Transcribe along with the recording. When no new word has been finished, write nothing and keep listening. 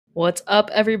What's up,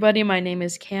 everybody? My name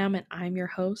is Cam, and I'm your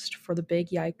host for the Big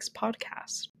Yikes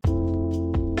podcast.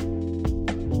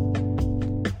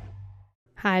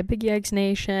 Hi, Big Yikes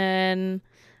Nation.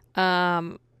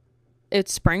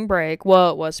 It's spring break.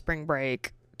 Well, it was spring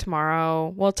break.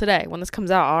 Tomorrow, well, today, when this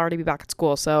comes out, I'll already be back at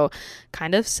school. So,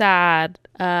 kind of sad.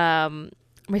 My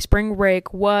spring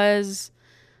break was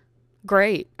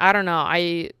great. I don't know.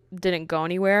 I didn't go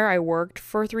anywhere. I worked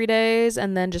for 3 days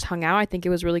and then just hung out. I think it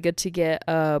was really good to get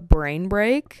a brain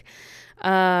break.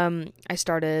 I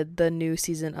started the new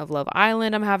season of Love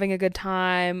Island. I'm having a good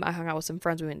time. I hung out with some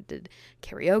friends. We went and did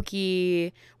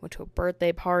karaoke, went to a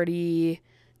birthday party,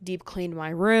 deep cleaned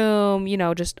my room,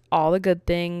 just all the good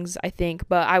things, I think.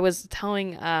 But I was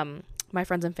telling my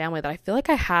friends and family that I feel like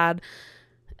I had,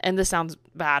 and this sounds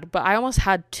bad, but I almost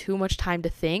had too much time to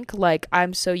think. Like,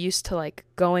 I'm so used to like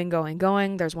going.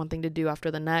 There's one thing to do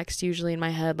after the next, usually in my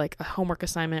head, like a homework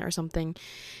assignment or something.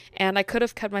 And I could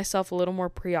have kept myself a little more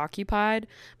preoccupied,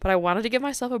 but I wanted to give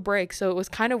myself a break. So it was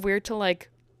kind of weird to like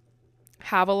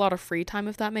have a lot of free time,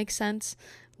 if that makes sense.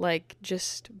 Like,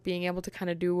 just being able to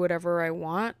kind of do whatever I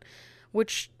want,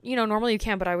 which, normally you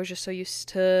can, but I was just so used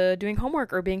to doing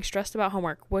homework or being stressed about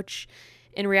homework, which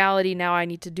in reality now I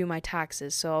need to do my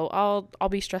taxes. So I'll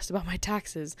be stressed about my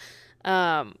taxes.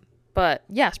 But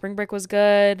yeah, spring break was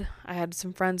good. I had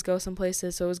some friends go some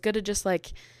places, so it was good to just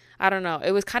like, I don't know.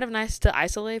 It was kind of nice to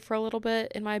isolate for a little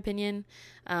bit, in my opinion.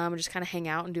 Just kind of hang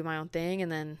out and do my own thing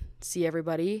and then see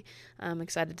everybody. I'm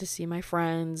excited to see my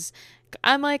friends.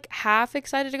 I'm like half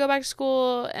excited to go back to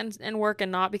school and work,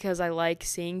 and not because I like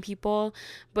seeing people,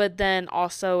 but then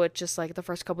also it's just like the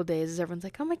first couple of days is everyone's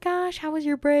like, oh my gosh, how was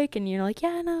your break? And you're like,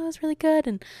 yeah, no, it was really good.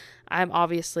 And I'm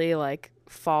obviously like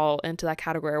fall into that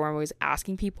category where I'm always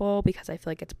asking people because I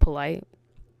feel like it's polite.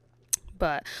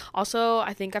 But also,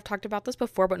 I think I've talked about this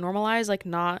before, but normalize like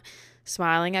not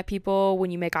smiling at people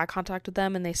when you make eye contact with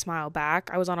them and they smile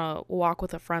back. I was on a walk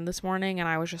with a friend this morning and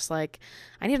I was just like,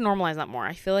 I need to normalize that more.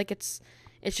 I feel like it's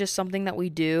just something that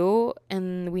we do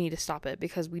and we need to stop it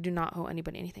because we do not owe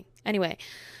anybody anything. Anyway,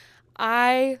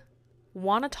 I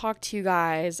want to talk to you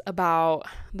guys about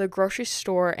the grocery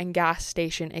store and gas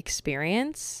station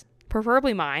experience,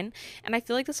 preferably mine. And I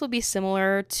feel like this will be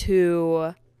similar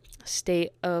to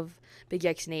State of Big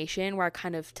Yikes Nation, where I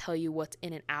kind of tell you what's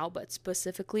in and out, but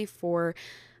specifically for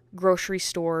grocery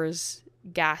stores,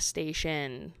 gas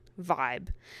station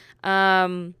vibe.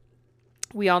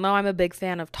 We all know I'm a big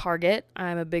fan of Target.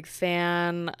 I'm a big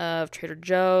fan of Trader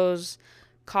Joe's,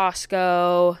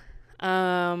 Costco.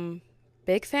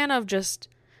 Big fan of just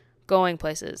going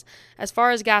places. As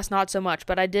far as gas, not so much,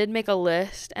 but I did make a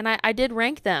list and I did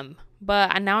rank them.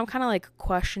 But now I'm kind of like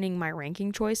questioning my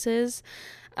ranking choices.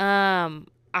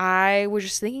 I was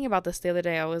just thinking about this the other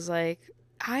day. I was like,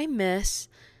 I miss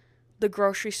the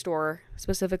grocery store,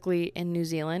 specifically in New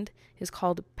Zealand. It's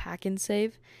called Pack and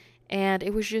Save. And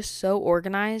it was just so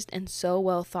organized and so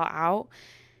well thought out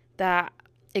that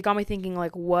it got me thinking,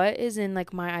 like, what is in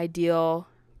like my ideal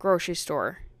grocery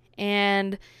store?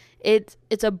 And it's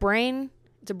a brain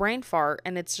fart,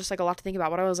 and it's just like a lot to think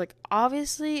about. But I was like,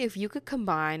 obviously, if you could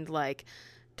combine like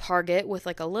Target with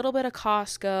like a little bit of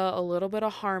Costco, a little bit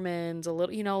of Harmon's, a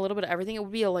little bit of everything, it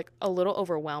would be like a little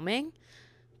overwhelming,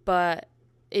 but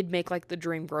it'd make like the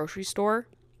dream grocery store.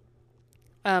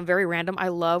 Very random. I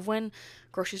love when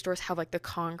grocery stores have like the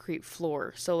concrete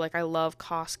floor. So like I love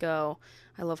Costco,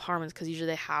 I love Harmon's because usually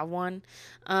they have one.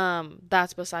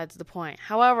 That's besides the point.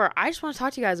 However, I just want to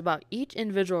talk to you guys about each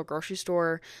individual grocery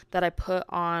store that I put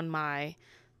on my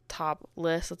top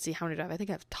list. Let's see, how many do I have? I think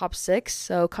I have top 6.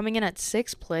 So coming in at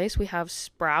 6th place, we have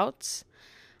Sprouts.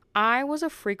 I was a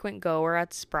frequent goer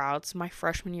at Sprouts my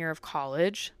freshman year of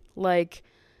college. Like,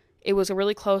 it was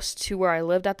really close to where I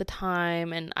lived at the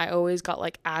time, and I always got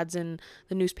like ads in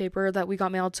the newspaper that we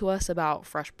got mailed to us about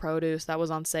fresh produce that was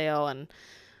on sale, and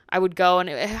I would go, and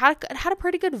it had a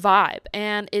pretty good vibe,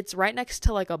 and it's right next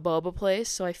to like a boba place,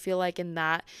 so I feel like in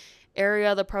that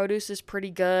area the produce is pretty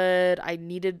good. I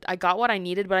got what I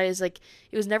needed, but it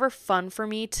was never fun for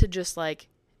me to just like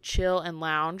chill and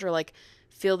lounge or like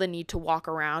feel the need to walk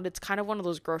around. It's kind of one of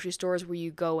those grocery stores where you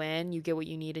go in, you get what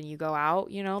you need, and you go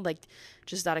out, like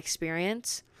just that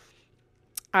experience.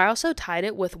 I also tied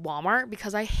it with Walmart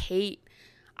because I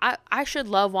should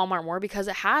love Walmart more because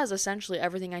it has essentially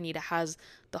everything I need. It has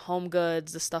the home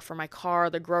goods, the stuff for my car,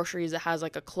 the groceries. It has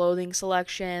like a clothing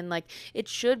selection. Like, it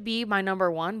should be my number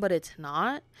one, but it's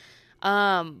not.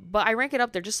 But I rank it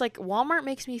up there. Just like Walmart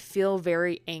makes me feel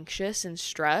very anxious and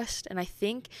stressed. And I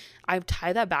think I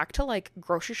tie that back to like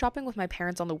grocery shopping with my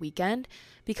parents on the weekend,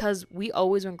 because we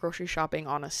always went grocery shopping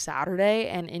on a Saturday.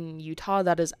 And in Utah,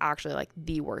 that is actually like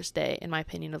the worst day, in my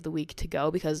opinion, of the week to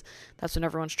go, because that's when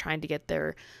everyone's trying to get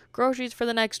their groceries for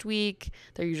the next week.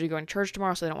 They're usually going to church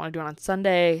tomorrow, so they don't want to do it on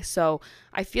Sunday. So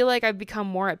I feel like I've become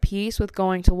more at peace with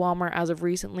going to Walmart as of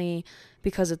recently,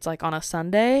 because it's like on a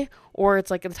Sunday, or it's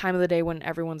like at the time of the day when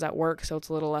everyone's at work, so it's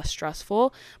a little less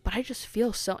stressful. But I just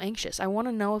feel so anxious. I want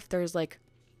to know if there's like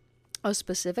a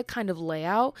specific kind of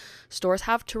layout stores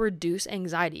have to reduce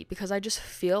anxiety, because I just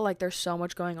feel like there's so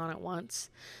much going on at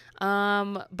once.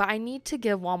 But I need to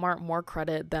give Walmart more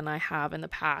credit than I have in the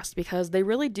past, because they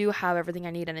really do have everything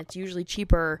I need, and it's usually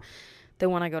cheaper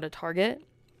than when I go to Target.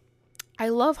 I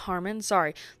love Harmon.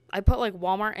 Sorry, I put like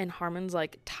Walmart and Harmon's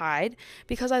like tied,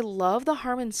 because I love the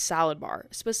Harmon salad bar,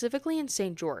 specifically in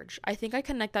St. George. I think I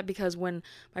connect that because when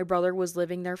my brother was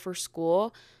living there for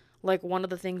school, like one of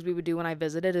the things we would do when I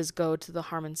visited is go to the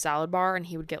Harmon salad bar, and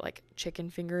he would get like chicken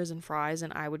fingers and fries,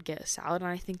 and I would get a salad. And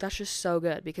I think that's just so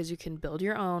good because you can build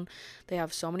your own. They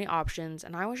have so many options,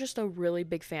 and I was just a really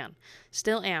big fan.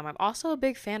 Still am. I'm also a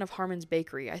big fan of Harmon's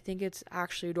Bakery. I think it's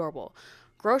actually adorable.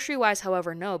 Grocery wise,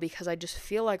 however, no, because I just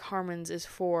feel like Harmon's is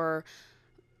for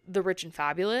the rich and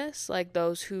fabulous, like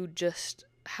those who just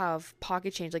have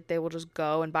pocket change, like they will just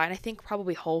go and buy. And I think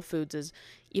probably Whole Foods is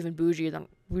even bougier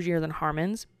than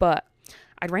Harmon's, but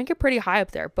I'd rank it pretty high up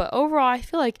there. But overall, I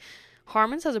feel like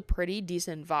Harmon's has a pretty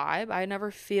decent vibe. I never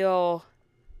feel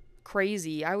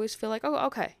crazy. I always feel like, oh,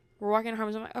 okay, we're walking in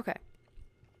Harmon's. I'm like, okay,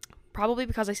 probably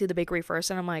because I see the bakery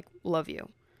first, and I'm like, love you.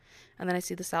 And then I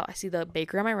see the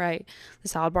bakery on my right, the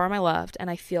salad bar on my left, and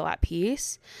I feel at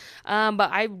peace. But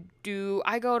I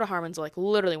go to Harmon's like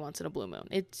literally once in a blue moon.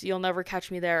 You'll never catch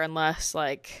me there unless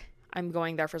like I'm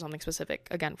going there for something specific,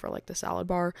 again, for like the salad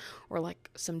bar or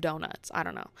like some donuts. I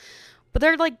don't know. But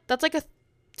that's like a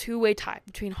two-way tie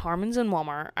between Harmon's and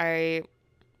Walmart. I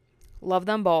love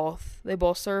them both. They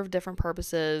both serve different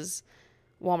purposes.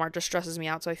 Walmart just stresses me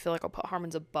out, so I feel like I'll put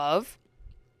Harmon's above.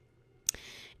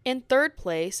 In third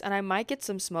place, and I might get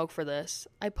some smoke for this,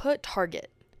 I put Target.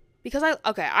 Because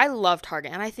I love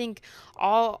Target, and I think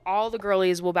all the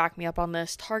girlies will back me up on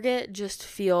this. Target just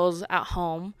feels at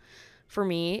home for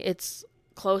me. It's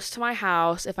close to my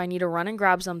house. If I need to run and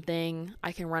grab something,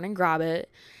 I can run and grab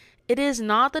it. It is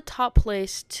not the top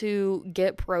place to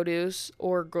get produce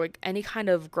or like any kind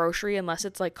of grocery unless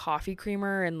it's like coffee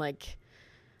creamer and like,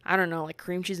 I don't know, like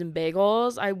cream cheese and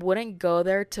bagels. I wouldn't go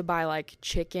there to buy like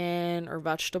chicken or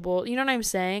vegetable. You know what I'm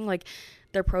saying? Like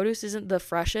their produce isn't the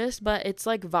freshest, but it's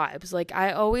like vibes. Like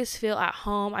I always feel at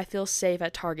home. I feel safe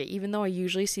at Target, even though I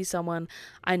usually see someone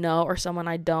I know or someone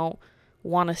I don't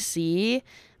want to see.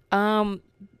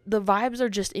 The vibes are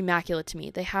just immaculate to me.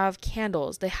 They have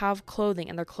candles, they have clothing,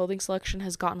 and their clothing selection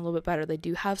has gotten a little bit better. They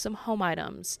do have some home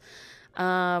items.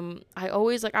 I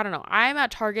always like, I don't know, I'm at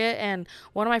Target, and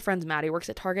one of my friends, Maddie, works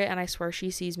at Target, and I swear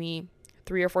she sees me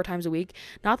 3 or 4 times a week.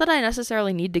 Not that I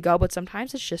necessarily need to go, but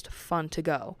sometimes it's just fun to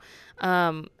go,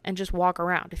 and just walk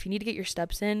around. If you need to get your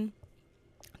steps in,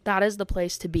 that is the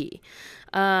place to be.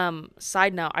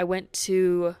 Side note, I went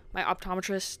to my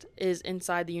optometrist is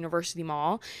inside the University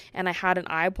Mall, and I had an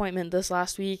eye appointment this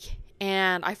last week,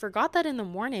 and I forgot that in the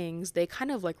mornings they kind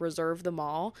of like reserve the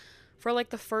mall for like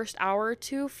the first hour or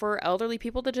two for elderly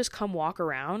people to just come walk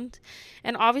around.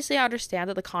 And obviously I understand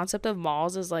that the concept of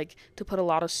malls is like to put a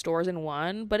lot of stores in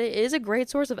one, but it is a great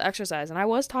source of exercise. And I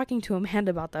was talking to Amanda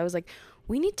about that. I was like,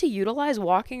 we need to utilize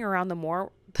walking around the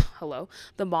mall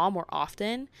more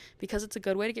often, because it's a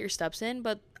good way to get your steps in.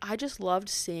 But I just loved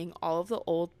seeing all of the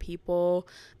old people,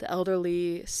 the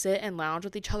elderly, sit and lounge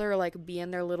with each other, like be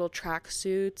in their little track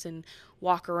suits and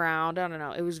walk around. I don't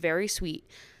know. It was very sweet.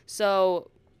 So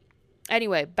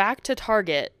anyway, back to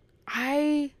Target.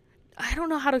 I don't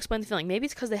know how to explain the feeling. Maybe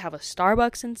it's because they have a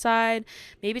Starbucks inside.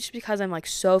 Maybe it's just because I'm like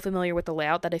so familiar with the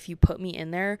layout that if you put me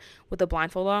in there with a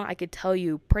blindfold on, I could tell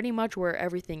you pretty much where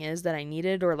everything is that I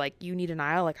needed, or like you need an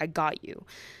aisle, like I got you.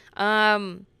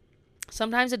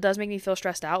 Sometimes it does make me feel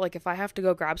stressed out. Like if I have to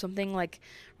go grab something like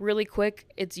really quick,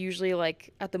 it's usually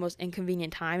like at the most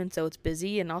inconvenient time, and so it's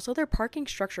busy. And also their parking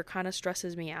structure kind of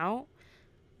stresses me out,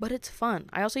 but it's fun.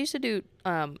 I also used to do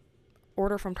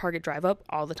order from Target Drive Up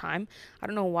all the time. I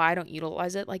don't know why I don't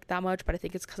utilize it like that much, but I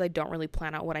think it's because I don't really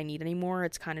plan out what I need anymore.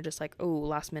 It's kind of just like, oh,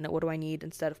 last minute, what do I need,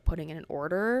 instead of putting in an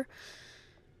order.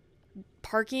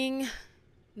 Parking,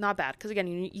 not bad, because again,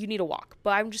 you need a walk.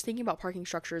 But I'm just thinking about parking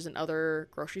structures in other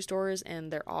grocery stores,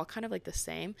 and they're all kind of like the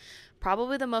same.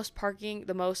 Probably the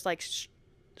most like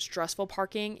stressful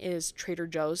parking is Trader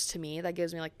Joe's to me. That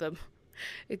gives me like the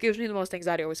It gives me the most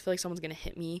anxiety. I always feel like someone's gonna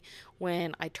hit me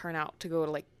when I turn out to go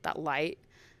to like that light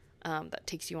that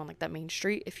takes you on like that main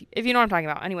street. If you know what I'm talking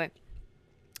about. Anyway,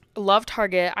 love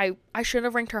Target. I should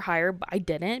have ranked her higher, but I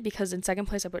didn't because in second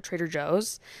place I put Trader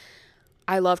Joe's.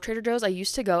 I love Trader Joe's. I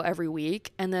used to go every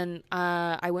week, and then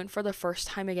I went for the first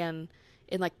time again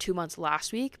in like 2 months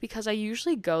last week because I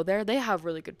usually go there. They have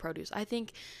really good produce. I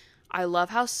think I love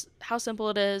how simple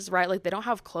it is, right? Like they don't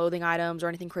have clothing items or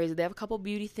anything crazy. They have a couple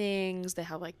beauty things. They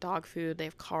have like dog food. They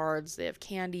have cards. They have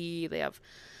candy. They have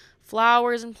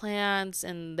flowers and plants,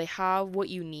 and they have what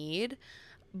you need.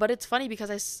 But it's funny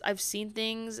because I've seen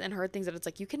things and heard things that it's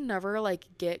like you can never like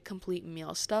get complete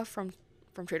meal stuff from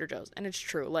Trader Joe's, and it's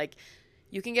true. Like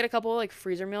you can get a couple like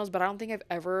freezer meals, but I don't think I've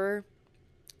ever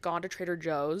gone to Trader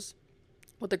Joe's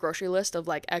with a grocery list of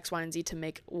like X, Y, and Z to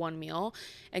make one meal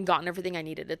and gotten everything I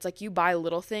needed. It's like you buy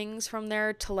little things from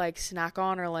there to like snack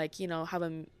on or like, have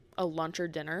a lunch or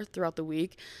dinner throughout the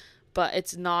week, but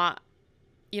it's not,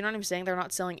 you know what I'm saying? They're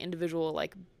not selling individual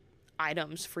like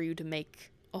items for you to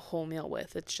make a whole meal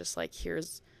with. It's just like,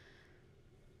 here's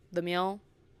the meal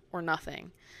or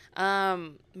nothing.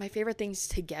 My favorite things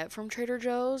to get from Trader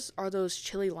Joe's are those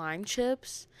chili lime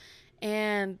chips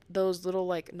and those little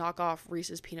like knockoff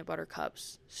Reese's peanut butter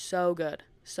cups. So good.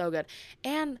 So good.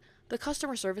 And the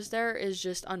customer service there is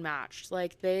just unmatched.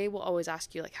 Like they will always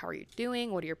ask you like, how are you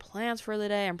doing? What are your plans for the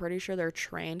day? I'm pretty sure they're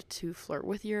trained to flirt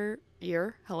with your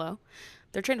ear. Hello.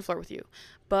 They're trained to flirt with you.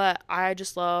 But I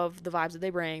just love the vibes that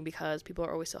they bring because people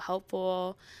are always so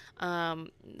helpful.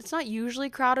 It's not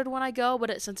usually crowded when I go,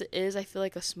 but since it is, I feel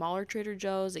like a smaller Trader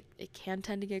Joe's, it can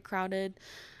tend to get crowded.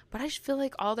 But I just feel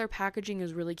like all their packaging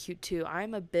is really cute too.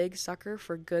 I'm a big sucker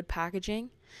for good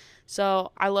packaging.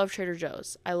 So I love Trader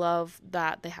Joe's. I love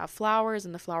that they have flowers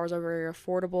and the flowers are very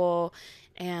affordable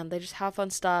and they just have fun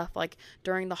stuff. Like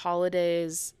during the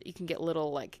holidays, you can get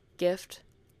little like gift,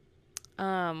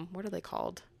 what are they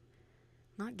called?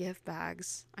 Not gift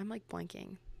bags. I'm like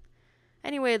blanking.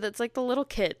 Anyway, that's like the little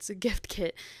kits, a gift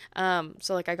kit.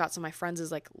 So like I got some of my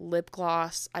friends' like lip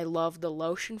gloss. I love the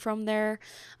lotion from there.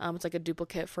 It's like a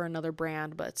duplicate for another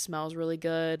brand, but it smells really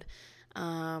good.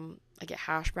 I get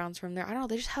hash browns from there. I don't know,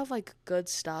 they just have like good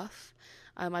stuff.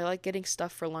 I like getting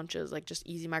stuff for lunches, like just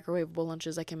easy microwavable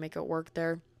lunches. I can make it work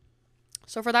there.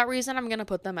 So for that reason, I'm gonna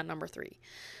put them at number 3.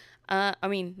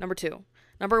 Number 2.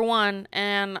 Number 1,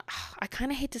 and I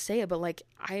kind of hate to say it, but like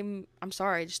I'm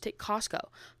sorry, just take Costco.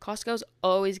 Costco's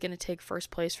always going to take first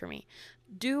place for me.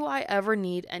 Do I ever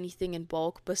need anything in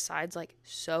bulk besides like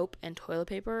soap and toilet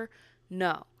paper?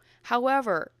 No.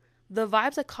 However, the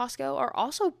vibes at Costco are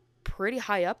also pretty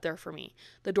high up there for me.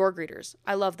 The door greeters,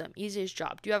 I love them. Easiest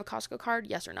job. Do you have a Costco card?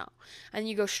 Yes or no? And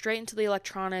you go straight into the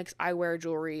electronics, eyewear,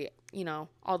 jewelry,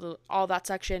 all that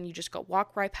section. You just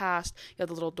walk right past. You have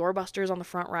the little doorbusters on the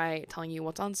front right telling you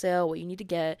what's on sale, what you need to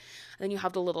get. And then you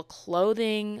have the little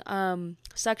clothing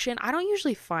section. I don't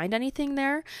usually find anything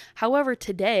there. However,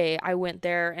 today I went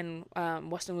there and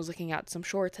Weston was looking at some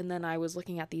shorts, and then I was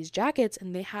looking at these jackets,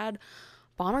 and they had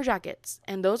bomber jackets,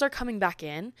 and those are coming back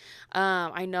in.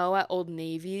 I know at Old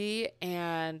Navy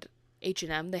and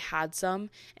H&M they had some,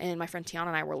 and my friend Tiana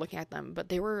and I were looking at them, but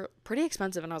they were pretty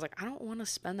expensive, and I was like, I don't want to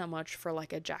spend that much for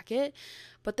like a jacket.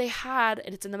 But they had,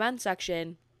 and it's in the men's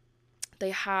section,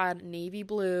 they had navy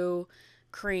blue,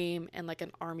 cream, and like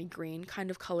an army green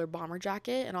kind of color bomber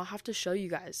jacket, and I'll have to show you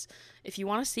guys. If you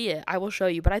want to see it, I will show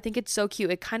you, but I think it's so cute.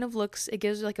 It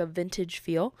gives like a vintage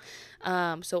feel,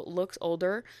 so it looks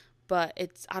older, but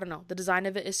I don't know, the design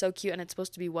of it is so cute, and it's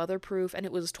supposed to be weatherproof, and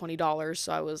it was $20,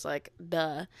 so I was like,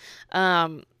 duh.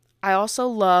 I also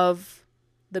love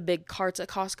the big carts at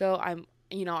Costco.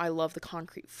 I love the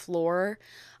concrete floor.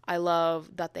 I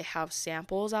love that they have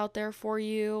samples out there for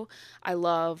you. I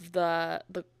love the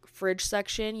fridge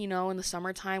section, in the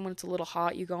summertime when it's a little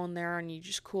hot, you go in there and you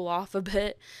just cool off a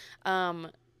bit.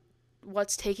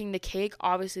 What's taking the cake?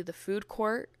 Obviously the food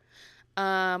court.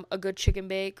 A good chicken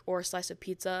bake or a slice of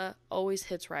pizza always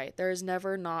hits right. There is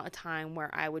never not a time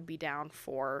where I would be down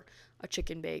for a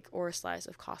chicken bake or a slice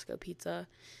of Costco pizza.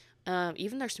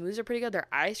 Even their smoothies are pretty good. Their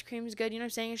ice cream is good. You know what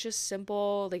I'm saying? It's just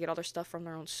simple. They get all their stuff from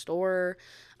their own store.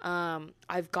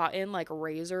 I've gotten like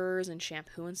razors and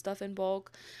shampoo and stuff in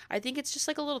bulk. I think it's just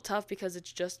like a little tough because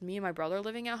it's just me and my brother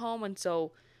living at home, and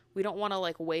so we don't want to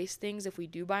like waste things if we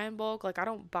do buy in bulk. Like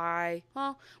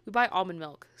we buy almond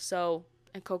milk,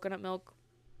 and coconut milk.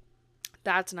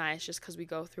 That's nice just because we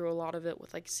go through a lot of it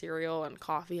with like cereal and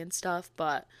coffee and stuff.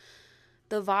 But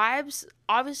the vibes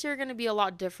obviously are going to be a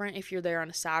lot different if you're there on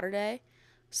a Saturday.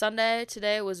 Sunday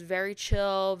today was very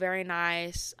chill, very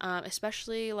nice,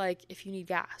 especially like if you need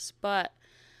gas. But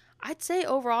I'd say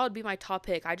overall it'd be my top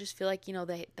pick. I just feel like,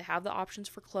 they have the options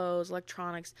for clothes,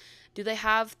 electronics. Do they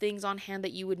have things on hand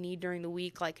that you would need during the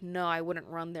week? Like, no, I wouldn't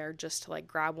run there just to like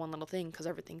grab one little thing because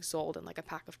everything's sold in like a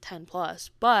pack of 10 plus.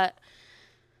 But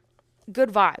good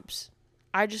vibes.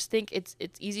 I just think it's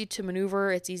easy to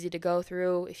maneuver, it's easy to go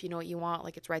through. If you know what you want,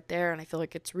 like it's right there, and I feel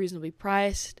like it's reasonably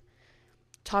priced.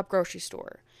 Top grocery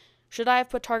store. Should I have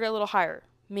put Target a little higher?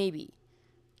 Maybe.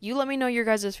 You let me know your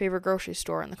guys' favorite grocery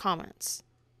store in the comments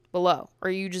below. Or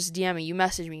you just DM me, you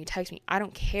message me, you text me. I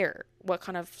don't care what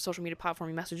kind of social media platform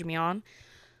you message me on.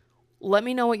 Let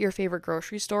me know what your favorite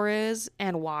grocery store is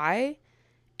and why.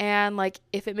 And like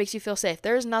if it makes you feel safe.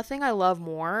 There's nothing I love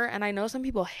more, and I know some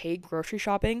people hate grocery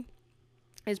shopping,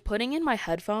 is putting in my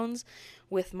headphones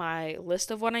with my list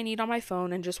of what I need on my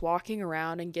phone and just walking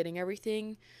around and getting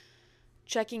everything,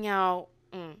 checking out.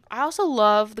 I also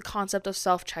love the concept of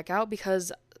self-checkout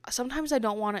because sometimes I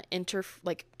don't want to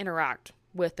interact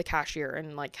with the cashier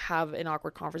and like have an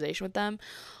awkward conversation with them.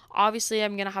 Obviously,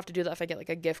 I'm going to have to do that if I get like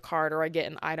a gift card or I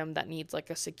get an item that needs like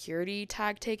a security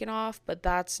tag taken off, but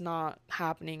that's not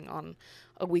happening on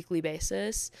a weekly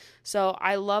basis. So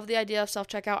I love the idea of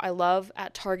self-checkout. I love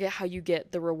at Target how you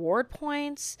get the reward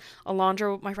points. My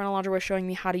friend Alondra was showing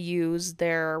me how to use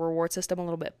their reward system a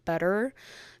little bit better.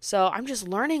 So I'm just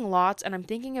learning lots, and I'm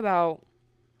thinking about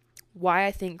why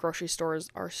I think grocery stores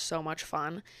are so much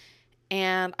fun.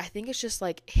 And I think it's just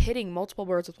like hitting multiple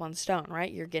birds with one stone,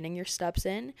 right? You're getting your steps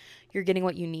in, you're getting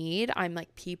what you need. I'm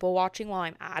like people watching while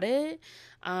I'm at it.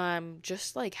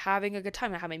 Just like having a good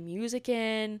time. I have my music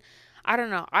in. I don't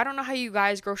know. I don't know how you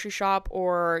guys grocery shop,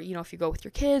 or, if you go with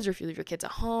your kids, or if you leave your kids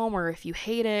at home, or if you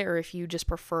hate it, or if you just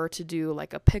prefer to do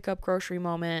like a pickup grocery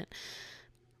moment.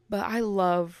 But I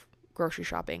love grocery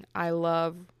shopping. I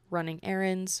love running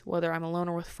errands, whether I'm alone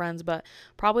or with friends, but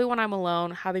probably when I'm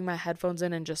alone, having my headphones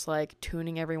in and just like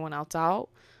tuning everyone else out.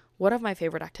 One of my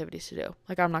favorite activities to do.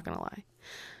 Like, I'm not going to lie.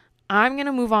 I'm going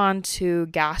to move on to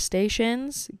gas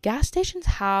stations. Gas stations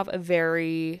have a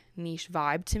very niche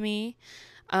vibe to me.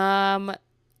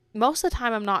 Most of the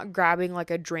time I'm not grabbing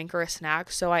like a drink or a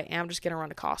snack, so I am just going to run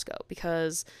to Costco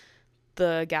because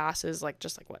the gas is like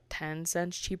just like what, 10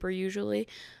 cents cheaper usually.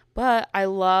 But I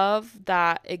love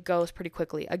that it goes pretty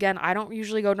quickly. Again, I don't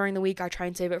usually go during the week. I try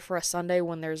and save it for a Sunday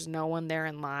when there's no one there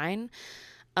in line.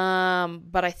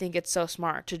 But I think it's so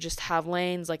smart to just have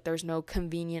lanes. Like, there's no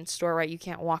convenience store, right? You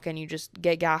can't walk in, you just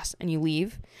get gas and you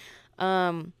leave.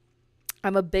 I'm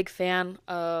a big fan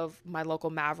of my local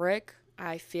Maverick.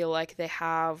 I feel like they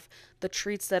have the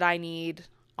treats that I need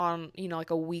on, like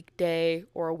a weekday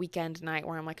or a weekend night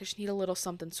where I'm like, I just need a little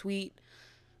something sweet.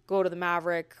 Go to the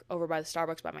Maverick over by the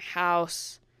Starbucks by my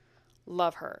house.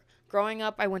 Love her. Growing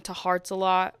up, I went to Hearts a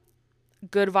lot.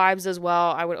 Good vibes as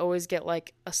well. I would always get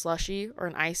like a slushie or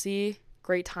an icy.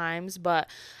 Great times. But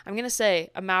I'm going to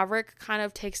say a Maverick kind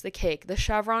of takes the cake. The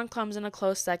Chevron comes in a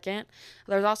close second.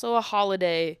 There's also a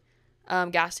Holiday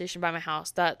gas station by my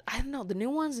house that, I don't know, the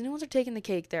new ones are taking the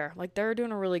cake there. Like, they're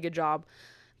doing a really good job.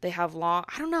 They have I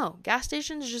don't know, gas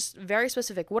stations just very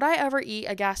specific. Would I ever eat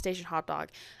a gas station hot dog?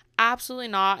 Absolutely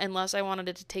not, unless I wanted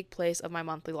it to take place of my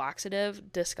monthly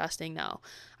laxative. Disgusting, no.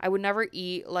 I would never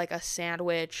eat like a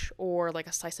sandwich or like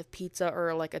a slice of pizza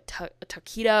or like a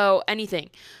taquito, anything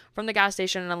from the gas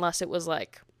station unless it was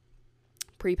like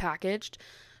prepackaged.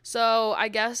 So I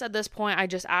guess at this point I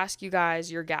just ask you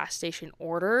guys your gas station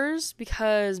orders,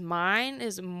 because mine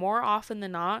is more often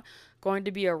than not going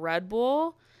to be a Red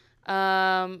Bull,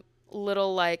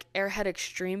 little like Airhead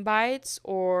Extreme Bites,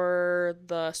 or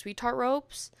the Sweet Tart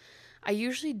Ropes. I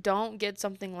usually don't get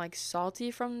something like salty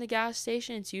from the gas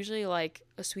station. It's usually like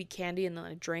a sweet candy and then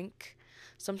a drink.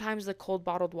 Sometimes the cold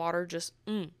bottled water just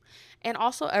And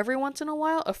also every once in a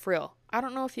while a Frill. I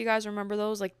don't know if you guys remember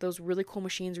those, like those really cool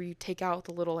machines where you take out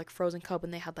the little like frozen cup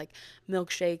and they had like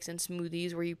milkshakes and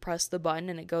smoothies where you press the button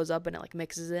and it goes up and it like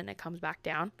mixes it and it comes back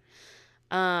down.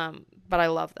 But I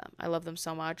love them. I love them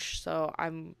so much. So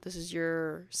this is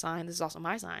your sign. This is also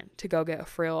my sign to go get a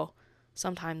Frill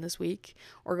sometime this week,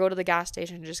 or go to the gas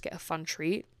station and just get a fun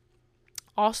treat.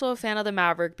 Also a fan of the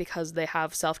Maverick because they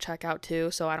have self-checkout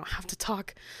too, so I don't have to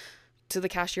talk to the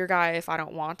cashier guy if I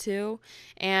don't want to.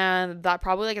 And that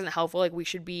probably like isn't helpful. Like, we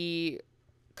should be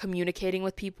communicating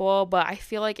with people, but I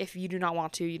feel like if you do not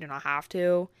want to, you do not have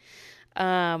to.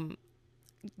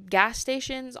 Gas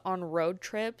stations on road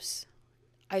trips,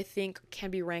 I think, can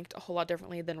be ranked a whole lot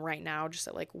differently than right now, just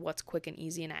at like what's quick and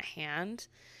easy and at hand.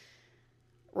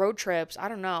 Road trips, I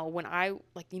don't know, when I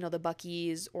like, the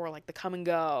Buc-ee's or like the Come and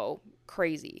Go,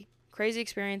 crazy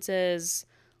experiences,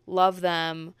 love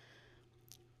them.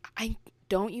 I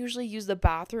don't usually use the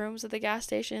bathrooms at the gas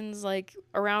stations like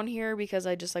around here because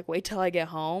I just like wait till I get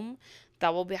home.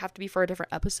 That will have to be for a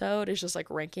different episode. It's just like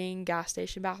ranking gas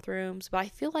station bathrooms. But I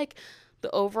feel like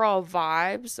the overall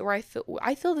vibes where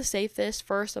I feel the safest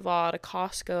first of all at a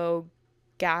Costco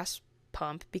gas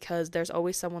pump because there's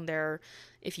always someone there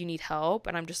if you need help,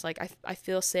 and I'm just like I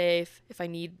feel safe if I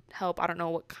need help. I don't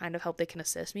know what kind of help they can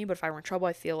assist me, but if I were in trouble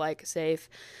I feel like safe.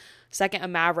 Second, a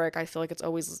Maverick, I feel like it's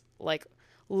always like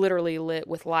literally lit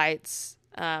with lights,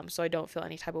 so I don't feel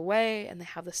any type of way, and they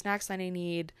have the snacks that I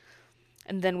need.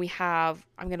 And then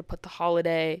I'm gonna put the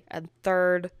Holiday at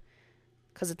third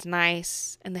because it's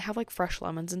nice, and they have like fresh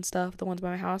lemons and stuff, the ones by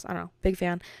my house. I don't know, big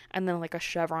fan. And then like a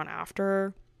Chevron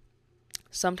after.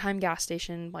 Sometime gas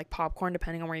station like popcorn,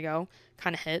 depending on where you go,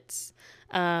 kind of hits,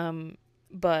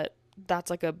 but that's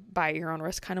like a buy at your own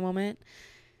risk kind of moment.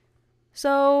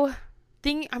 So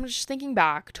I'm just thinking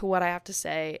back to what I have to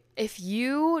say. If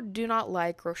you do not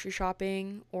like grocery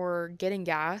shopping or getting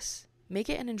gas, make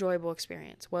it an enjoyable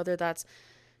experience, whether that's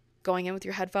going in with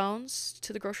your headphones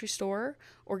to the grocery store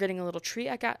or getting a little treat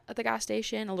at the gas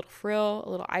station, a little frill, a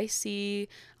little icy,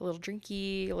 a little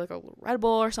drinky, like a little Red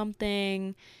Bull or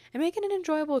something, and make it an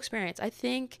enjoyable experience. I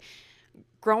think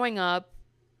growing up,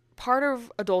 part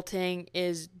of adulting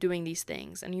is doing these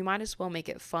things, and you might as well make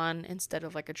it fun instead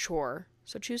of like a chore.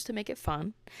 So choose to make it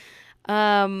fun.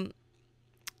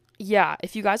 Yeah,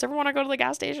 if you guys ever want to go to the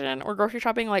gas station or grocery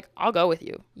shopping, like, I'll go with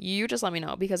you. You just let me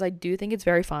know because I do think it's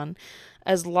very fun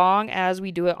as long as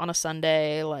we do it on a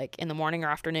Sunday, like in the morning or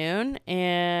afternoon,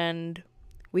 and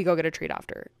we go get a treat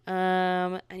after.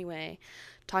 Anyway,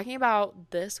 talking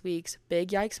about this week's big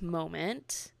yikes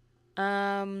moment.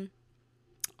 On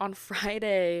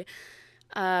Friday,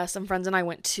 some friends and I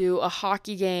went to a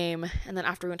hockey game, and then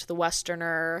after we went to the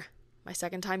Westerner, my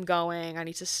second time going. I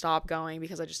need to stop going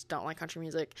because I just don't like country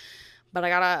music. But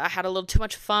I had a little too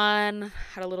much fun,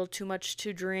 had a little too much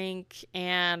to drink,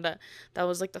 and that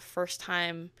was like the first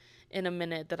time in a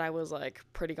minute that I was like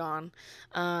pretty gone.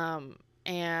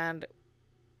 And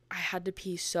I had to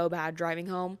pee so bad driving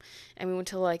home, and we went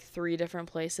to like 3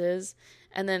 different places,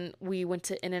 and then we went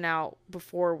to In-N-Out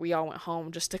before we all went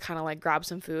home just to kind of like grab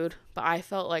some food. But I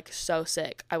felt like so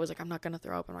sick. I was like, I'm not gonna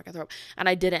throw up, and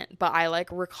I didn't. But I like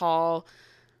recall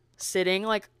sitting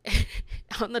like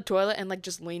on the toilet and like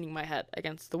just leaning my head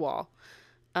against the wall.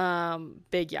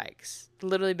 Big yikes,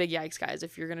 literally big yikes, guys.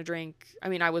 If you're gonna drink, I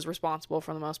mean, I was responsible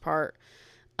for the most part,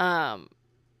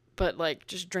 but like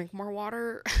just drink more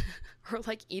water or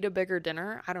like eat a bigger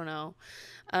dinner. I don't know.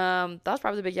 That was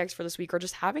probably the big yikes for this week, or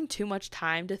just having too much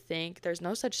time to think. There's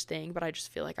no such thing, but I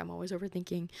just feel like I'm always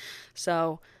overthinking.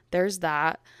 So there's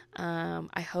that.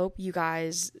 I hope you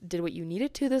guys did what you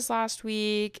needed to this last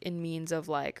week in means of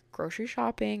like grocery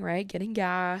shopping, right? Getting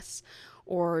gas,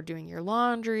 or doing your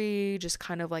laundry, just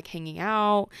kind of like hanging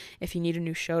out. If you need a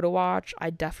new show to watch, I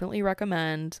definitely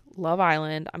recommend Love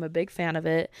Island. I'm a big fan of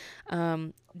it.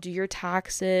 Do your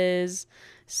taxes,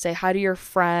 say hi to your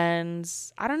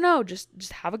friends. I don't know, just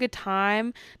have a good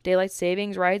time. Daylight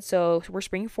savings, right? So we're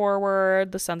spring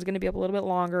forward. The sun's going to be up a little bit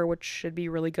longer, which should be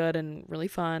really good and really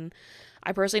fun.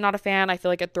 I'm personally not a fan. I feel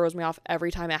like it throws me off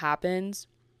every time it happens.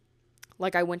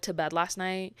 Like I went to bed last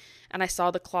night and I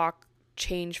saw the clock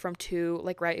change from 2,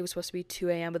 like, right, it was supposed to be 2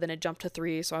 a.m. but then it jumped to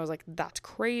 3, so I was like, that's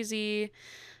crazy.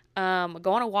 Go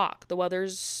on a walk. The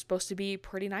weather's supposed to be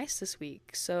pretty nice this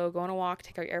week, so go on a walk,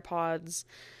 take out your AirPods.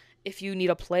 If you need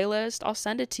a playlist, I'll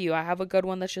send it to you. I have a good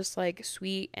one that's just like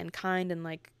sweet and kind and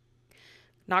like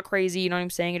not crazy, you know what I'm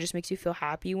saying? It just makes you feel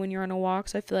happy when you're on a walk,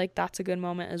 so I feel like that's a good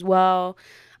moment as well.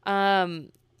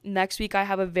 Next week I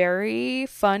have a very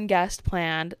fun guest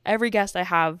planned. Every guest I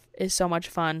have is so much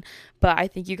fun, but I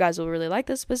think you guys will really like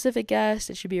this specific guest.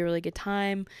 It should be a really good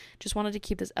time. Just wanted to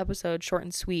keep this episode short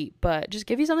and sweet, but just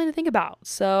give you something to think about.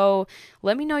 So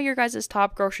let me know your guys'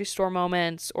 top grocery store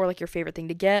moments, or like your favorite thing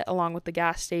to get along with the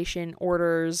gas station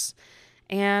orders,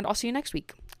 and I'll see you next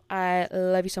week. I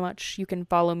love you so much. You can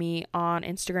follow me on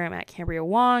Instagram at Cambria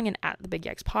Wong and at The Big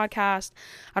Yikes Podcast.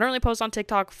 I don't really post on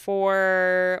TikTok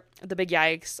for The Big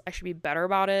Yikes. I should be better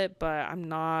about it, but I'm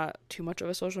not too much of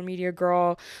a social media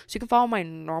girl. So you can follow my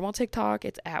normal TikTok.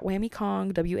 It's at Whammy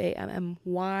Kong, WAMMYKONG.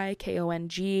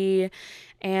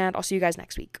 And I'll see you guys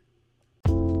next week.